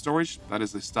 out to storage. That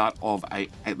is the start of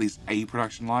at least a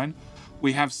production line.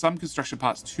 We have some construction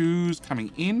parts 2s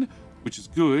coming in, which is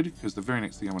good, because the very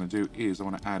next thing I want to do is I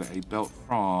want to add a belt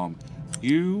from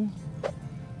you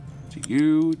to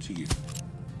you to you.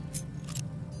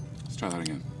 Let's try that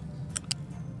again.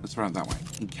 Let's run it that way,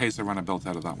 in case I run a belt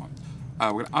out of that one.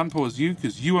 We're going to unpause you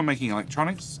because you are making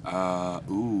electronics.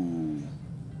 Ooh.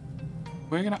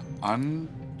 We're going to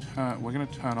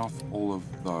turn off all of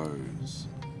those.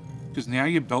 Because now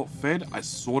you're belt fed, I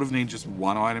sort of need just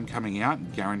 1 item coming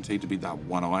out, guaranteed to be that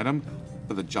 1 item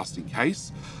for the just in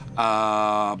case.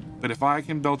 But if I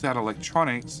can belt out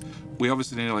electronics, we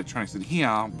obviously need electronics in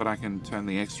here, but I can turn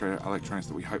the extra electronics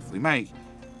that we hopefully make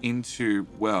into,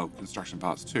 well, construction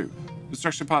parts 2.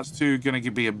 Construction parts 2 going to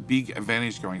be a big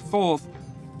advantage going forth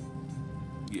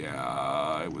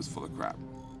Yeah, it was full of crap.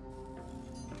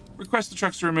 Request the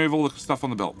trucks to remove all the stuff on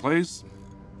the belt, please.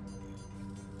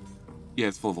 Yeah,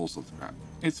 it's full of all sorts of crap.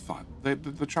 It's fine.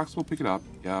 The trucks will pick it up.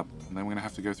 Yep. And then we're going to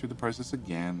have to go through the process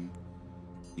again.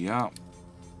 Yep.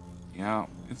 Yeah,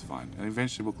 it's fine. And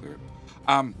eventually we'll clear it.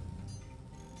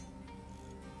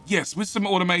 Yes, with some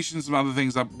automation and some other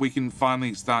things up, we can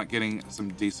finally start getting some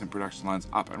decent production lines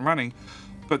up and running.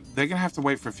 But they're going to have to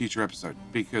wait for a future episode.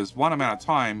 Because one, I'm out of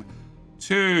time.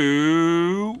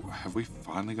 Two, have we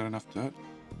finally got enough dirt?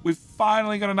 We've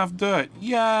finally got enough dirt.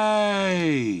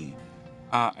 Yay!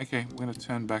 Okay, we're going to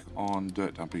turn back on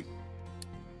dirt dumping.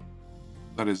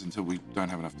 That is until we don't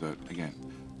have enough dirt again.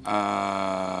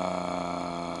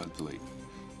 Delete.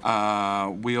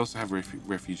 We also have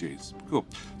refugees. Cool.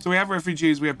 So we have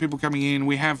refugees, we have people coming in,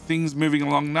 we have things moving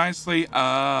along nicely,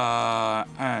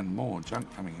 and more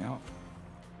junk coming out.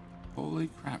 Holy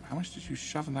crap, how much did you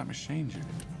shove in that machine, Jimmy?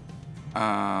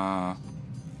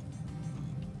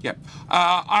 Yep.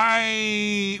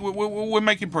 We're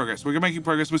making progress. We're making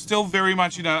progress. We're still very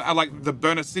much, you know, at like the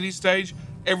Burner City stage.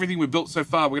 Everything we've built so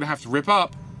far, we're going to have to rip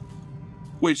up,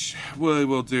 which we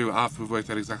will do after we've worked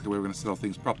out exactly where we're going to settle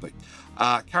things properly.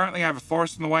 Currently, I have a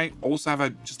forest in the way. Also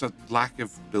have just a lack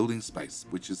of building space,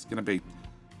 which is going to be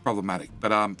problematic.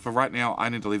 But for right now, I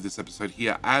need to leave this episode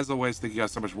here. As always, thank you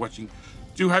guys so much for watching.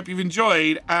 Do hope you've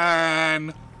enjoyed,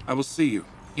 and I will see you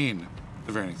in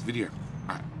the very next video.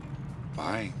 All right.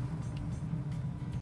 Bye.